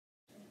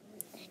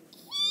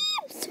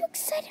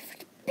waiting for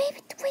the baby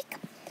to wake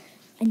up.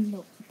 I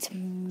know, it's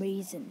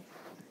amazing.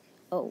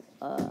 Oh,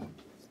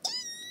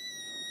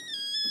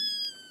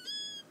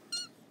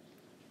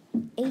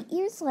 8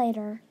 years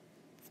later.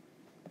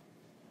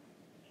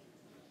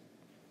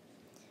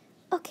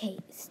 Okay,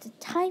 it's the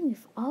time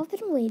we've all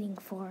been waiting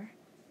for.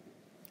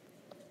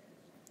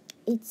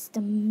 It's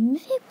the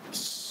Mythic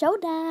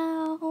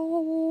Showdown.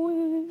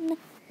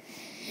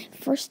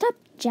 First up,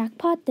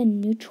 Jackpot the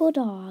neutral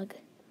dog.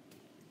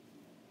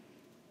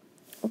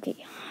 Okay,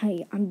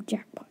 hi, I'm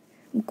Jackpot.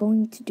 I'm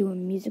going to do a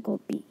musical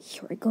beat.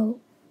 Here I go.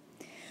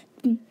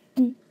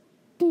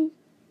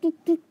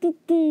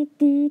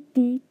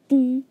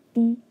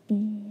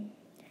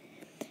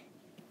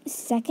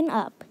 Second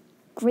up,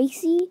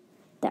 Gracie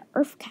the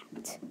Earth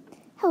Cat.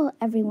 Hello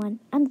everyone,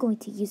 I'm going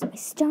to use my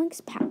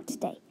strongest power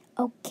today.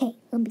 Okay,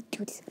 let me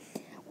do this.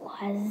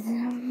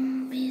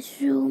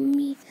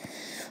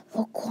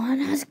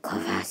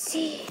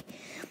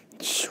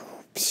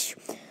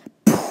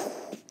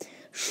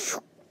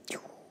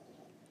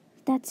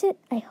 That's it.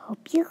 I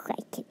hope you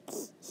like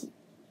it.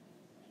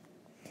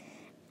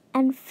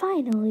 And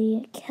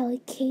finally,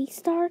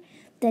 Kellykstar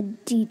the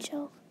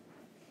Degell.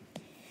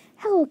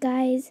 Hello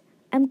guys,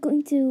 I'm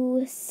going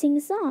to sing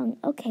a song.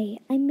 Okay,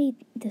 I made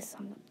this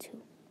song up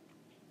too.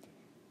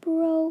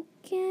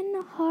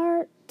 Broken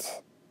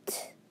heart,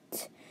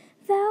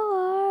 thou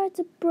art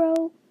a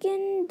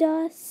broken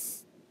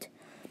dust.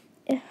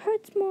 It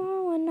hurts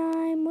more when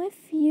I'm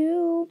with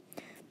you,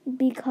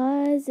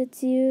 because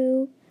it's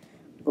you.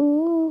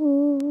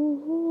 Ooh.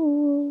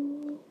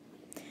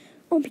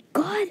 Oh my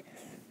God.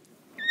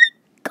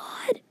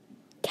 God.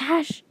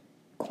 Cash.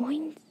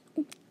 Coins.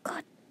 Oh my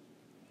God.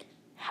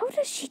 How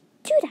does she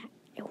do that?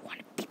 I want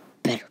to be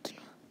better than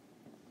her.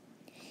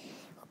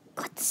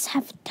 Let's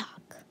have a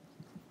talk.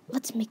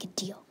 Let's make a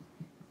deal.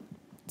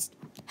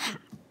 Ha.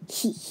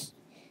 He.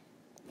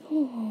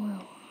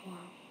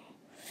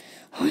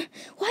 Huh?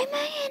 Why am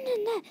I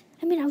in that?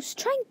 I mean, I was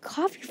trying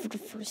coffee for the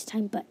first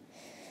time, but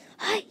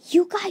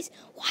you guys,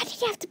 why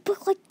did you have to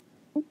put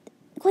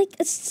like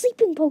a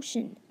sleeping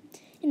potion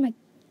in my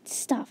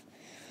stuff?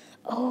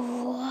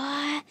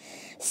 Oh,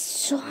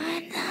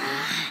 son.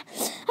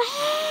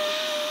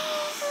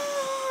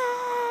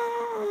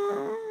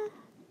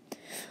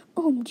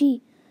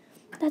 OMG,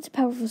 that's a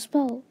powerful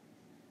spell.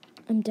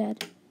 I'm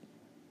dead.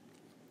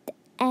 The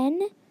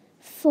N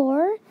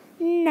for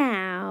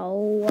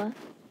now.